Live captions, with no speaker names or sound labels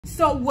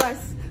So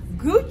what's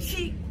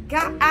Gucci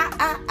got?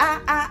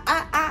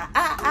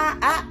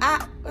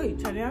 Hey,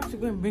 Charlie, I have to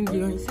go and bring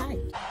you inside.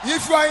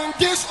 If you are in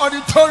this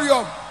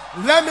auditorium,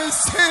 let me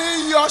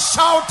see your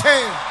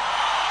shouting.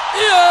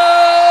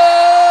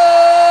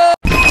 Yeah!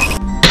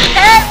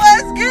 Hey,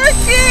 what's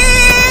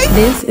Gucci?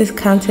 This is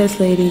Countess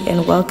Lady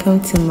and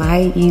welcome to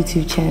my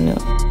YouTube channel.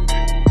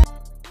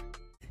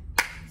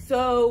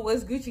 So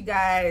what's Gucci,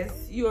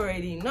 guys? You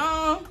already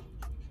know.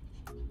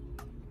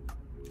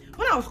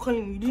 When I was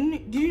calling you,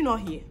 did you not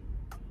hear?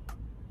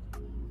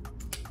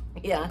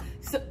 Yeah.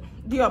 So,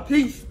 yeah,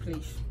 please.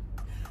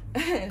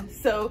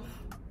 So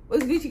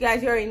what's Gucci,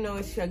 guys? You already know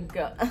it's your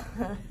girl.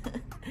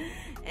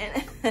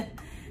 and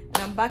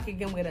I'm back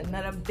again with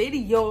another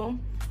video.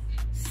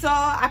 So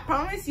I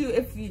promise you,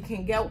 if you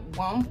can get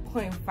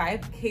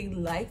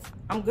 1.5k likes,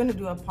 I'm gonna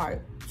do a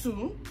part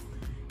 2.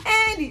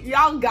 And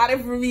y'all got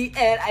it from me,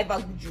 and I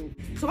backed you.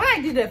 So when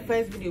I did the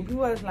first video,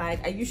 people was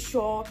like, are you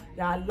sure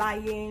y'all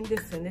lying,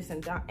 this and this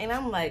and that? And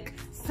I'm like,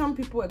 some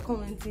people were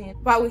commenting,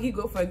 why would he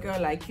go for a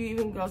girl like you?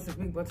 Even girls with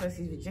big buttons,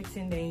 he's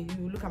rejecting them.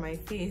 You look at my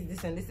face,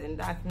 this and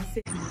that. And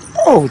say,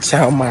 Oh,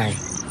 child mine,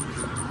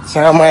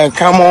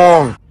 come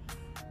on.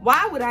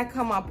 Why would I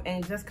come up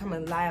and just come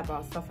and lie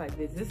about stuff like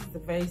this? This is a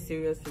very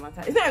serious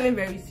matter. It's not even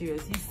very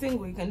serious. He's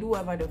single, he can do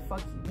whatever the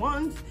fuck he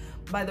wants.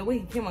 By the way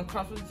he came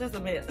across was just a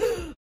bit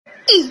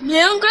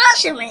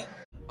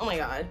oh my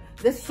god,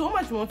 there's so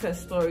much more to the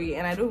story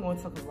and I don't want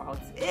to talk about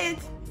it.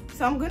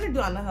 So I'm gonna do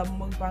another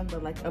mukbang,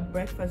 but like a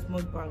breakfast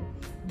mukbang,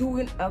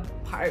 doing a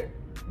part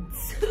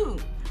 2.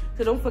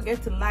 So don't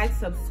forget to like,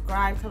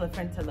 subscribe, tell a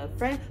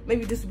friend.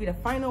 Maybe this will be the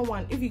final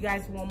one. If you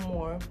guys want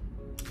more,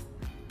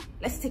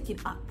 let's take it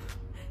up.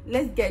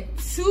 Let's get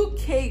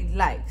 2k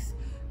likes.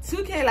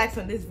 2k likes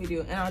on this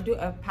video and I'll do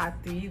a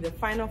part 3, the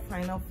final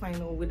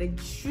with the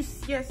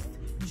juiciest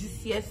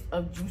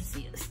of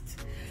juiciest.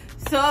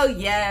 So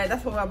yeah,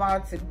 that's what we're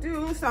about to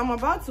do. So I'm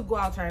about to go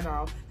out right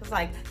now. It's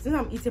like, since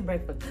I'm eating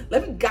breakfast,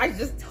 let me guys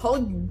just tell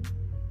you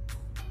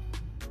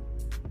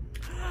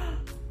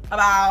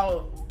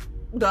about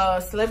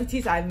the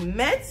celebrities I've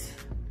met.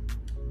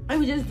 Let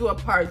me just do a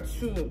part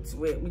 2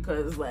 to it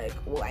because like,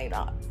 why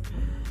not?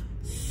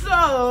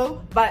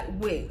 So, but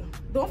wait,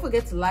 don't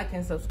forget to like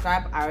and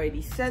subscribe. I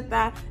already said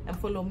that. And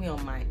follow me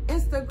on my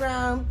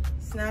Instagram,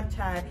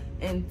 Snapchat,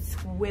 and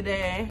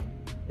Twitter.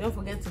 Don't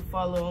forget to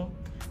follow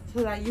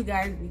so that you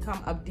guys become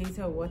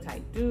updated on what I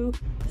do.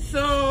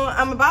 So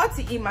I'm about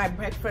to eat my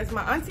breakfast.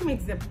 My auntie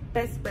makes the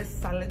best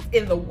salad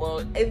in the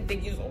world, and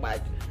thank you so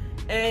much.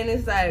 And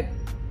it's like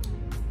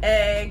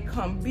egg,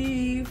 corned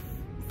beef,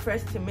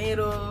 fresh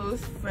tomatoes,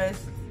 fresh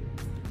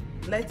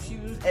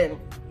lettuce, and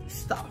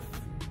stuff.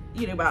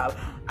 I don't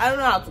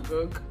know how to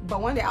cook, but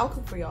one day I'll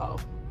cook for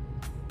y'all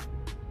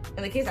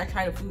in the case I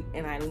try the food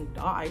and I don't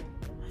die.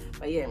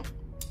 But yeah,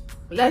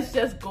 let's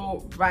just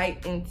go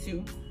right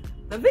into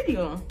the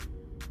video.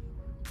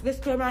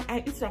 Disclaimer,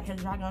 I eat like a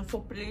dragon, so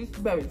please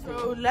bear with me.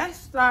 So let's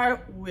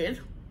start with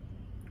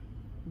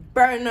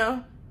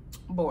Burna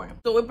Boy.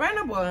 So with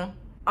Burna Boy,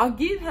 I'll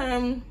give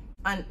him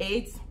an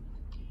 8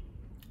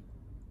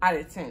 out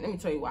of 10. Let me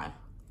tell you why.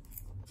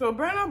 So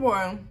Burna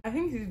Boy, I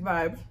think his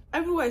vibes,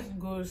 everywhere he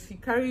goes, he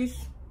carries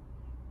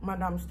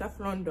Madame Steph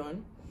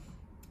London.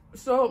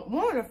 So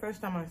one of the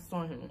first time I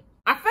saw him,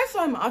 I first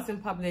saw him out in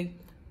public,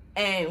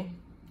 and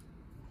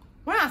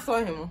when I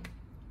saw him,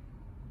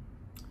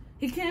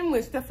 he came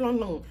with Steph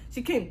London.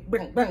 She came,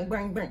 bang, bang,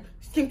 bang, bang.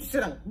 She came to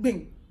sit down,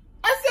 bang.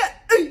 I said,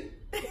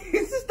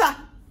 hey, sister,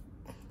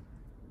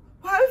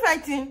 why are we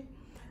fighting?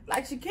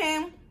 Like, she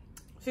came,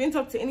 she didn't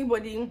talk to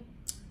anybody.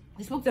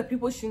 She spoke to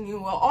people she knew.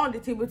 We were all at the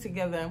table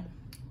together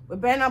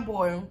with Burna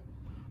Boy.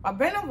 But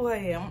Burna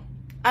Boy,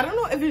 I don't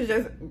know if it's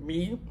just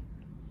me,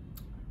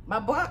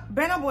 but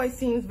Burna Boy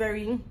seems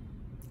very,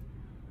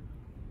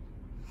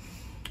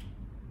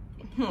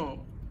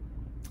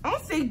 I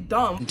won't say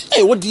dumb.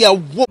 Hey, what do you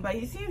want? But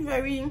he seems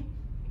very,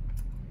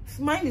 his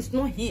mind is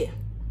not here.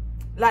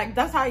 Like,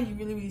 that's how he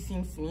really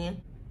seems to me.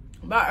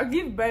 But I'll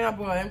give Burna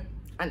Boy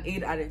an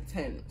 8 out of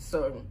 10.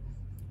 So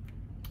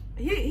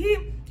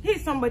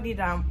he's somebody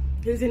that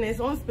he's in his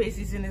own space,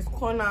 he's in his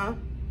corner,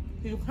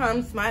 he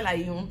can't smile at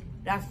you.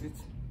 That's it.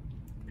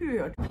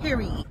 Period.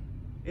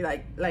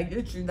 Like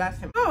literally, that's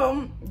him.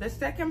 So the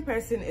second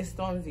person is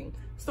Stormzy.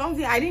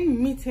 Stormzy, I didn't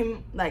meet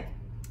him like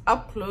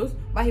up close,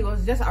 but he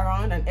was just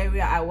around an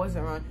area I was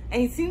around,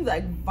 and he seems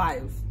like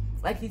vibes.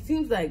 Like, he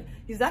seems like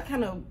he's that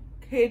kind of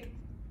kid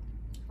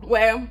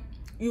where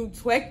you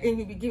twerk and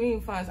you be giving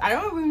him fans. I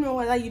don't even know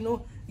whether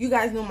you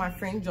guys know my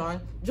friend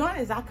John. John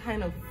is that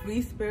kind of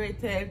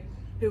free-spirited,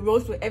 he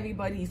rolls with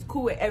everybody, he's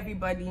cool with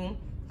everybody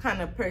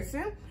kind of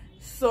person.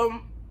 So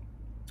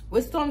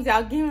with Stormzy,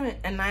 I'll give him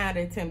a 9 out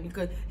of 10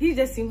 because he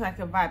just seems like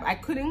a vibe. I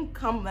couldn't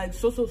come like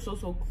so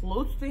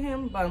close to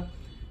him, but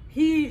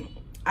he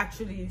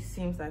actually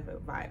seems like a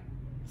vibe.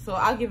 So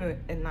I'll give it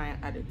a 9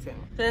 out of 10.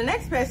 So the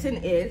next person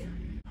is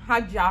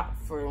Haja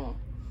Farouk.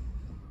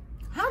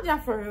 Haja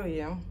Farouk,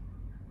 yeah,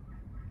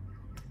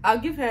 I'll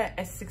give her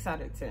a 6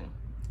 out of 10.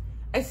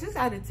 A 6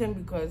 out of 10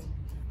 because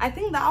I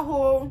think that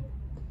whole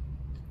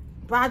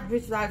bad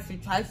bitch life she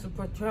tries to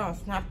portray on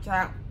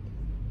Snapchat.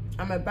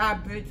 I'm a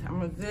bad bitch,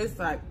 I'm a this,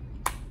 like,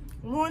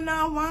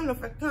 Mona, one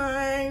of a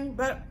kind.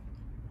 But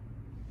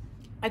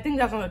I think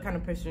that's not the kind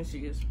of person she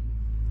is.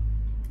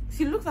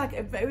 She looks like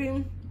a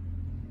very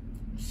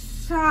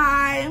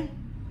shy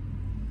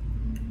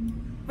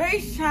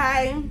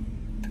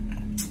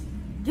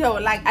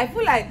girl. Like, I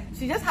feel like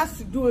she just has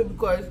to do it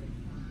because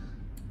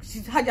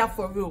she's Haja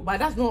for real, but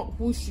that's not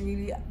who she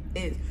really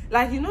is.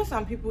 Like, you know,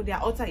 some people, their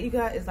alter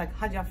ego is like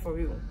Haja for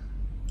real,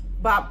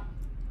 but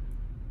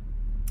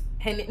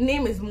her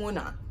name is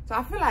Mona. So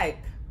I feel like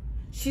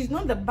she's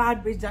not the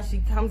bad bitch that she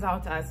comes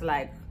out as,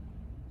 like,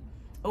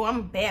 oh, I'm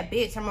a bad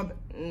bitch,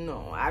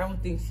 no, I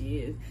don't think she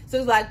is. So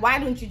it's like, why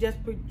don't you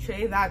just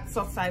portray that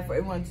soft side for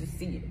everyone to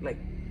see? Like,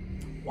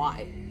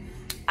 why?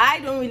 I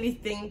don't really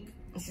think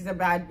she's a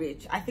bad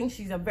bitch. I think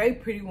she's a very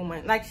pretty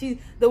woman. Like,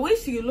 the way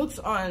she looks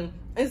on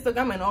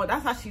Instagram and all,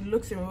 that's how she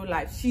looks in real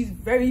life. She's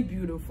very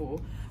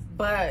beautiful,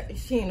 but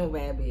she ain't no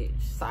bad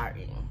bitch,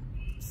 sorry.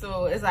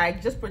 So it's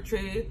like, just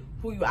portray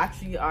who you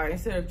actually are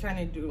instead of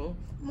trying to do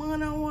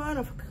one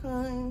of a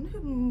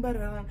kind, better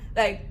than.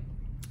 Like,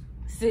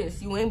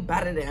 sis, you ain't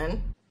better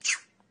than.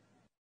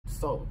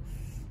 So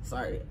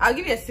sorry, I'll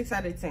give you a 6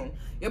 out of 10.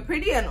 You're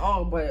pretty and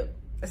all, but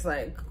it's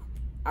like,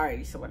 I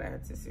already said what I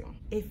had to say.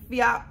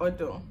 Ifya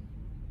Odo.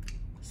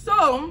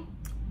 So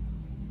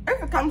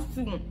if it comes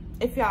to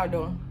Ifya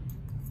Odo,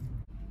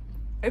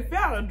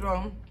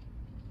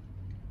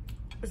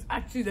 is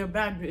actually the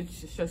bad bitch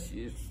she says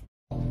she is.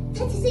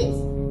 26.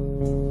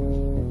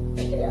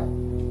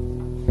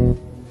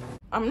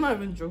 I'm not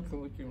even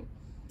joking with you.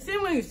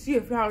 Same way you see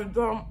Ifya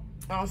Odo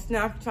on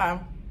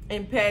Snapchat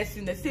in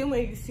person, the same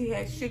way you see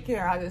her shaking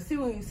her head, the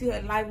same way you see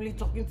her lively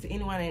talking to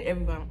anyone and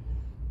everyone,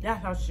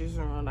 that's how she is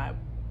in real life.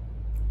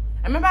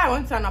 I remember I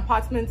went to an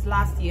apartment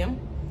last year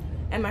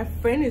and my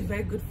friend is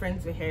very good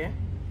friends with her,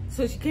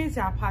 so she came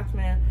to our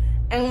apartment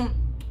and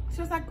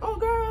she was like, oh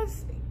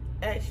girls,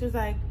 she was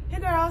like, hey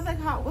girls, like,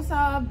 what's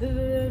up,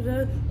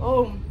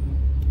 oh,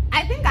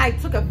 I think I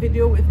took a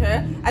video with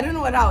her. I don't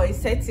know whether I'll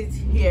set it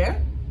here,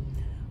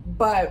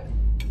 but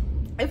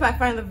if I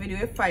find the video,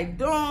 if I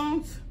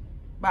don't,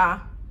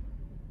 but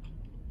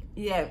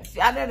yeah, she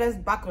added us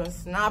back on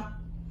Snap.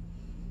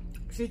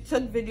 She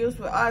took videos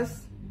with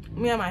us,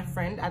 me and my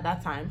friend at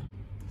that time.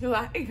 She was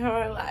like, hey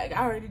girl, like,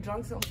 I already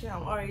drunk something,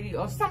 I'm already,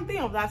 or something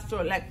of that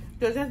sort. Like,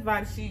 it was just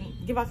bad. She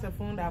gave us a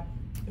phone that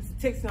she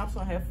takes snaps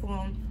on her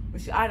phone, we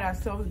should add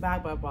ourselves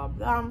back, blah blah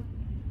blah.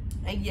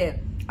 And yeah,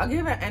 I'll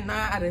give her a 9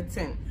 out of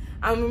 10.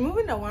 I'm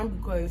removing the 1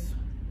 because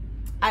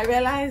I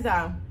realized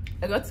that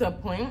I got to a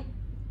point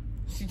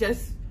she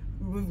just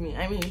removed me.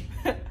 I mean,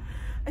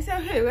 I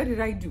said, hey, what did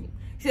I do?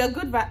 She's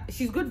good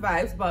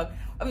vibes, but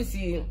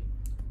obviously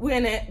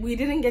we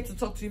didn't get to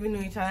talk to even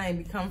know each other and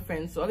become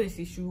friends. So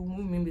obviously she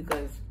removed me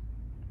because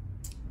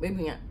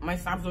maybe my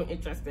snaps don't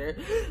interest her.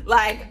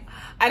 Like,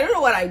 I don't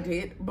know what I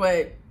did,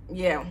 but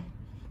yeah,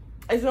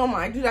 it's normal.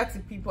 I do that to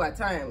people at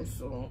times.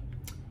 So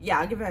yeah,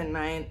 I'll give her a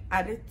 9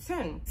 out of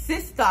 10.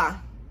 Sister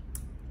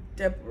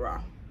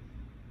Deborah.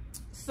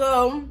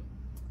 So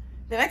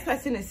the next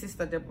person is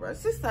Sister Deborah.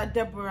 Sister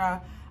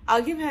Deborah,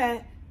 I'll give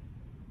her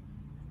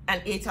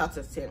an 8 out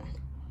of 10.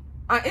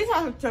 An 8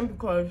 out of 10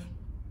 because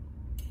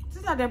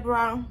Sister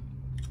Deborah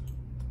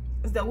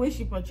is the way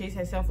she portrays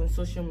herself on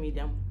social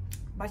media,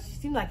 but she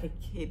seems like a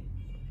kid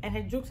and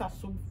her jokes are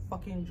so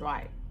fucking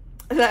dry.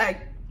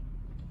 Like,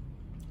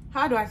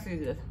 how do I say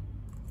this?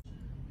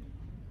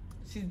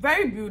 She's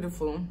very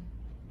beautiful,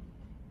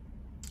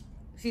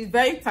 she's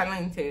very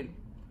talented,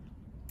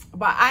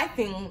 but I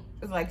think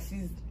it's like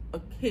she's a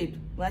kid.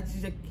 Like,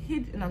 she's a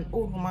kid in an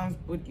old woman's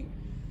body.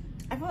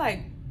 I feel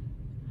like,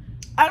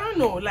 I don't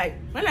know, like,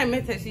 when I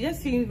met her, she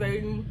just seems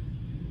very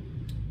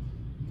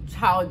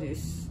childish.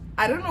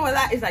 I don't know whether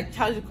it's like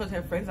childish because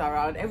her friends are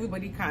around,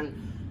 everybody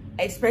can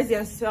express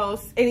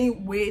themselves any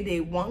way they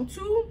want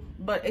to,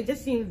 but it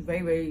just seems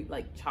very, very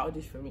like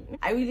childish for me.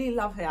 I really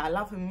love her. I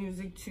love her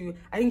music too.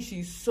 I think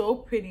she's so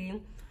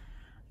pretty.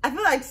 I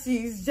feel like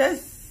she's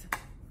just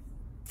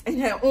in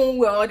her own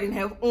world, in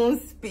her own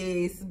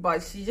space,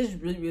 but she's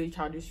just really, really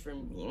childish for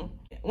me.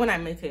 When I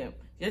met her,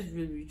 just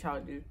really, really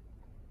childish.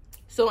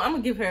 So I'm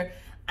gonna give her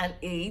an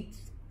 8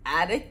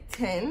 out of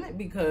 10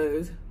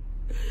 because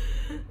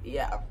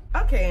yeah.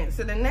 Okay,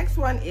 so the next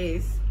one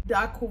is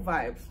Darko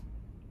Vibes.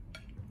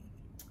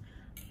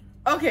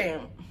 Okay.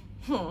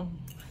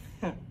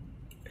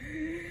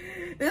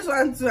 This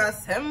one to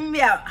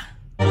Asembia.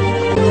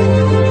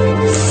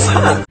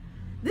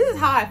 This is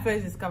how I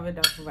first discovered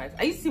Darko Vibes.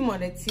 I used to see him on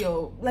the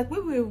tillll, like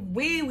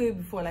way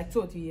before, like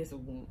 2 or 3 years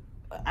ago.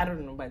 I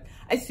don't know, but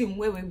I used to see him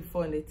way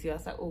before on the tillll. I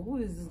was like, oh, who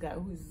is this guy?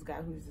 Who is this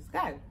guy? Who is this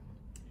guy?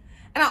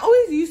 And I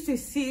always used to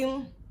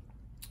see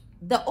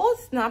the old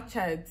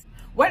Snapchats,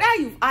 whether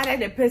you've added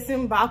the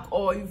person back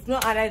or you've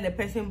not added the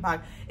person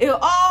back, it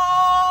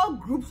all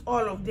groups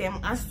all of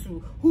them as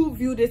to who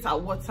viewed it at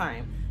what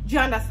time. Do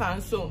you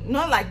understand? So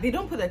not like they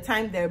don't put the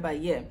time there, but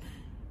yeah,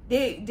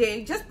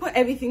 they just put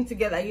everything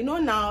together. You know,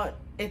 now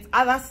it's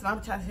other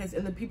Snapchatters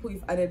and the people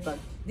you've added back.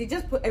 They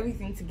just put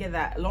everything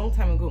together a long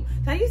time ago.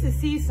 So I used to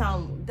see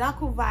some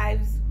darko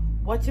vibes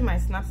watching my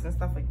snaps and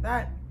stuff like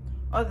that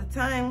all the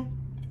time.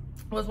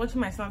 I was watching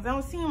my snaps. I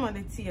was seeing him on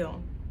the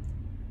tillll.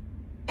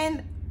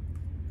 And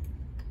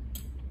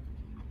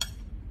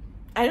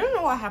I don't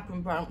know what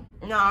happened, bro.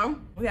 Now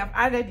we have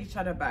added each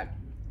other back.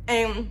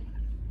 And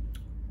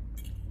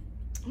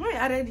when we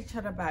added each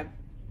other back,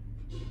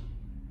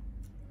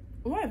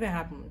 what even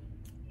happened?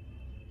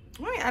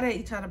 When we added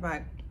each other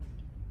back,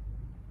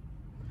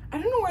 I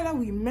don't know whether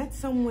we met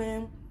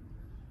somewhere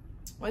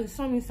or he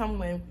saw me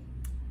somewhere.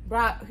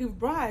 He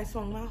brought a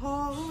song, my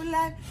whole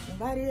life,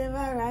 nobody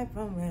ever right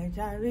from my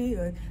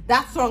chariot.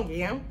 That song,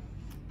 yeah.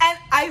 And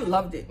I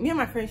loved it. Me and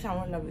my friend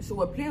Sharon loved it. So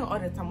we're playing all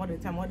the time.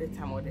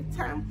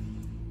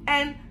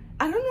 And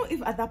I don't know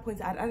if at that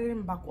point I'd added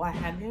him back or I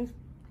hadn't,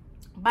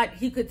 but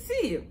he could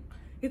see it.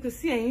 He could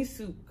see and he used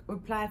to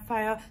reply,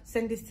 fire,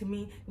 send this to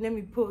me, let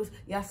me post,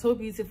 you're so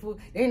beautiful,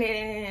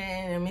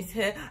 miss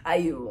her, are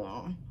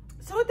you?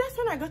 So that's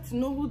when I got to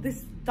know who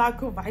this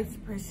darko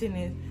vibes person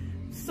is.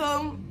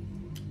 So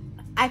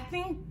I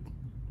think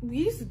we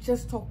used to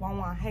just talk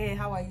one, hey,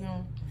 how are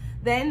you?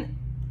 Then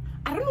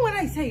I don't know whether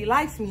he said he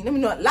likes me, let me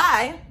not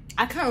lie,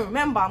 I can't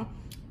remember.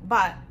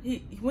 But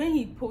when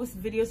he posts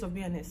videos of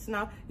me on his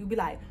snap, he'll be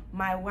like,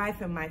 my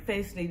wife and my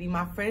first lady,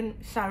 my friend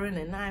Sharon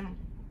and I.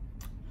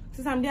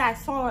 So someday I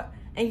saw it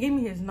and gave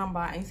me his number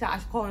and he said I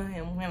should call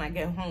him when I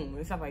get home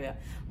and stuff like that.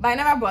 But I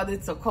never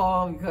bothered to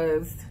call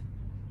because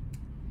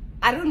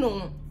I don't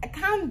know. I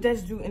can't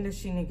just do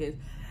industry niggas.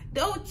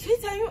 They'll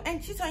cheat on you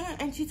and cheat on you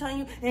and cheat on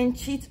you and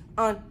cheat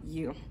on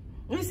you.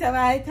 You said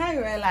by the time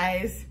you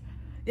realize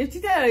they've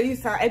cheated on you,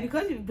 sir, and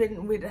because you've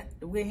been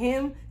with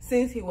him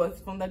since he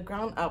was from the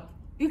ground up,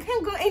 you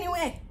can't go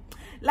anywhere.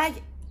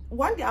 Like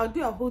one day I'll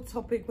do a whole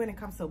topic when it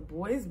comes to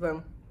boys,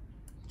 but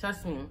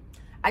trust me,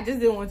 I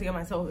just didn't want to get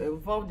myself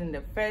involved in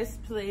the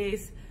first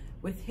place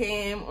with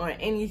him or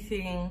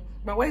anything.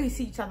 But when we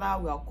see each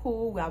other, we are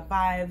cool, we are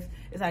vibes.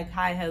 It's like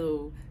hi,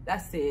 hello,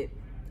 that's it,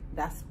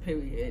 that's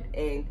period.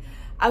 And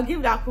I'll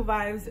give darko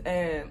vibes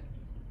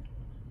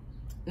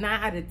 9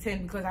 out of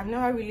 10 because I've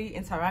never really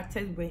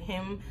interacted with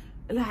him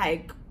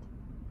like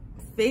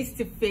face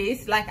to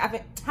face. Like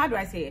how do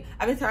I say it?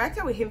 I've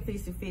interacted with him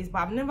face to face,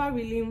 but I've never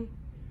really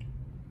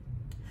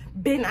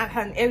been at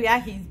an area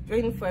he's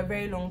been for a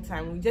very long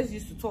time. We just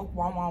used to talk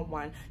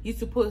one. He used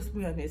to post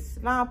me on his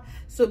snap.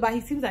 So but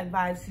he seems like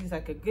vibes, he's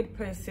like a good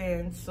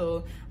person.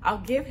 So I'll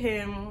give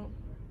him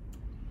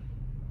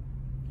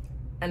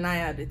a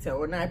 9 out of 10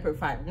 or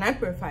 9.5.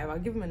 9.5. I'll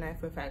give him a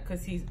 9.5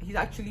 because he's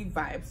actually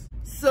vibes.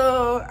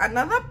 So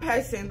another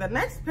person, the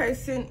next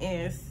person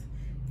is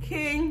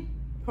King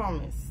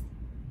Promise.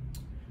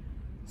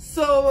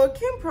 So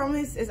King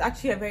Promise is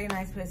actually a very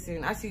nice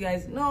person. As you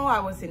guys know, I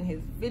was in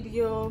his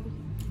video.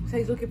 So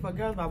he's looking for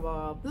girls, blah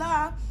blah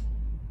blah,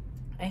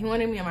 and he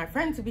wanted me and my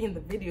friend to be in the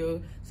video.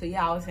 So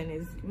yeah, I was in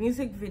his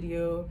music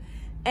video,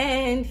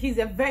 and he's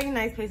a very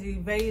nice person.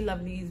 He's very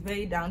lovely, he's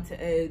very down to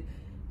earth,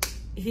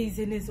 he's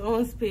in his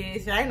own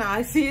space. Right now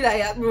I see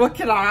that I'm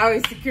walking around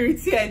with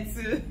security and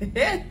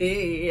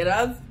you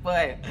know,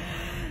 but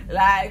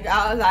like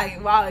I was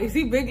like, wow, is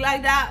he big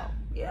like that?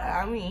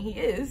 Yeah, I mean he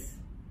is,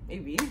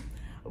 maybe.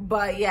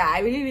 But yeah, I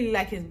really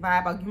like his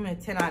vibe. I'll give him a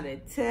 10 out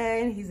of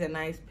 10. He's a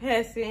nice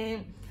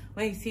person.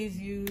 When he sees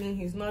you,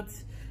 he's not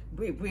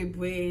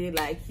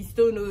like he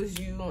still knows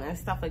you and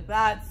stuff like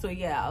that. So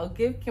yeah, I'll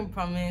give King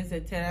Promise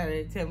a 10 out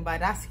of 10. But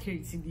that's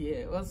security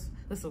there.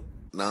 What's up?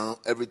 Now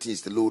everything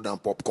is the low down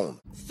popcorn.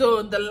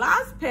 So the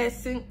last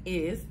person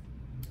is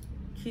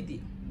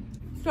Kiddy.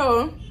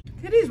 So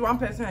Kiddy is one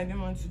person I didn't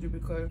want to do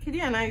because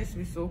Kiddy and I used to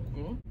be so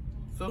cool,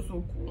 so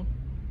cool.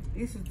 We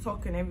used to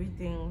talk and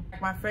everything.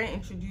 My friend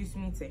introduced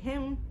me to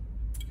him.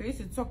 We used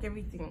to talk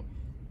everything.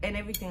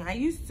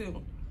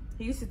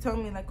 He used to tell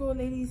me like, oh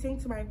lady, sing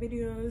to my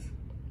videos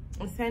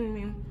and send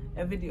me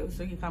a video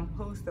so he can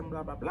post and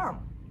blah blah blah.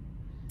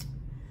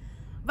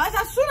 But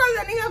as soon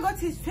as the nigga got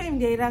his fame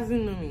there, he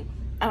doesn't know me.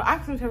 I've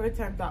asked him several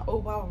times that, oh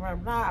blah blah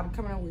blah, I'm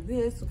coming up with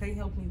this, so can you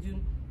help me do?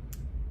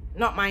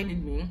 Not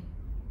minded me.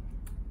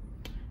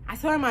 I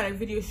saw him at a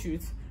video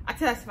shoot. I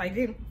tell us if I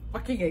didn't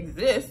fucking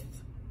exist.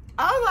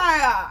 I was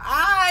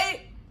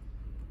like,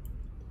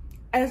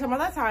 and some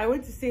other time I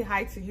went to say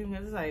hi to him. He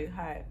was like,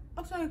 hi.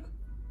 I was like,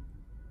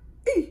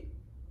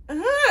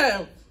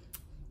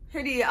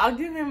 Hedy, I'll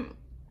give him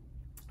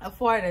a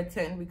 4 out of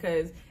 10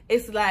 because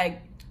it's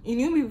like you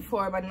knew me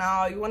before, but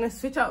now you want to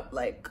switch up.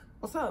 Like,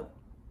 what's up?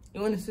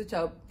 You want to switch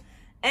up,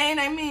 and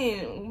I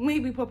mean,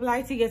 maybe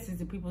popularity gets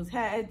into people's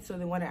heads, so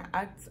they want to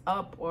act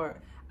up or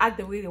act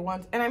the way they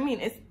want. And I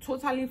mean, it's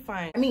totally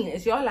fine. I mean,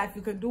 it's your life.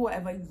 You can do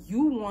whatever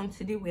you want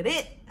to do with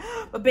it.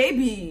 But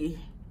baby,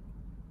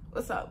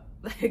 what's up?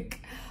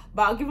 Like,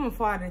 but I'll give him a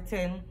 4 out of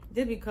 10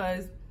 just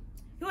because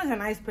he was a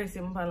nice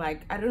person, but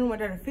like I don't know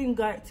whether the thing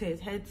got to his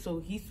head, so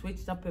he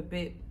switched up a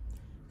bit.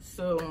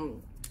 So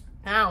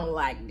I don't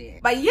like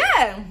that. But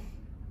yeah,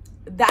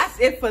 that's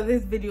it for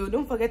this video.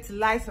 Don't forget to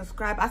like,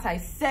 subscribe. As I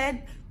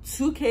said,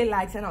 2K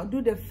likes, and I'll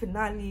do the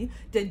finale,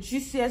 the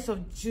juiciest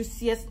of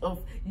juiciest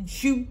of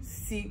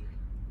juiciest.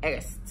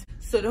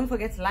 So don't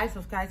forget to like,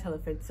 subscribe, tell a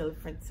friend, tell a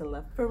friend, tell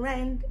a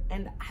friend,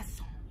 and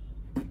awesome.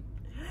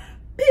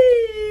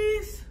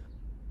 Peace.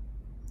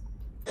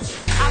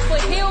 I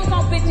put heels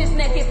on bitches'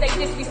 neck if they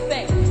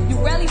disrespect. You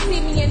rarely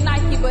see me in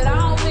Nike, but I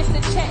don't